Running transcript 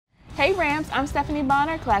Hey Rams, I'm Stephanie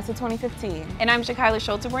Bonner, class of 2015. And I'm Shakila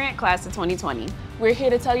Schultebrand, class of 2020. We're here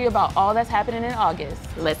to tell you about all that's happening in August.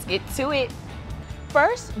 Let's get to it.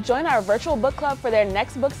 First, join our virtual book club for their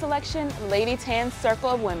next book selection, Lady Tan's Circle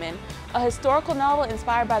of Women, a historical novel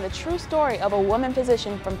inspired by the true story of a woman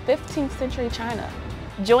physician from 15th century China.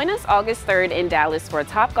 Join us August 3rd in Dallas for a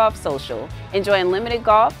Topgolf Social. Enjoy unlimited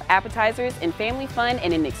golf, appetizers, and family fun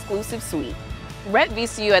in an exclusive suite. Rep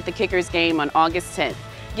VCU at the Kickers game on August 10th.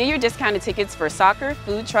 Get your discounted tickets for soccer,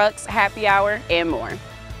 food trucks, happy hour, and more.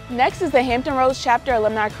 Next is the Hampton Roads Chapter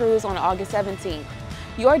Alumni Cruise on August 17th.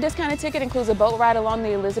 Your discounted ticket includes a boat ride along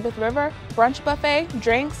the Elizabeth River, brunch buffet,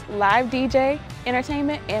 drinks, live DJ,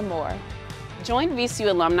 entertainment, and more. Join VCU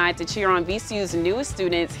alumni to cheer on VCU's newest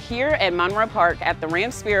students here at Monroe Park at the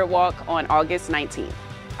Ram Spirit Walk on August 19th.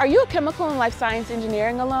 Are you a chemical and life science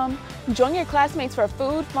engineering alum? Join your classmates for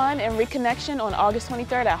food, fun, and reconnection on August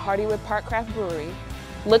 23rd at Hardywood Park Craft Brewery.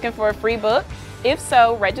 Looking for a free book? If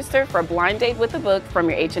so, register for Blind Date with a Book from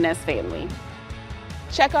your H&S family.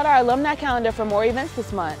 Check out our alumni calendar for more events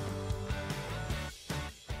this month.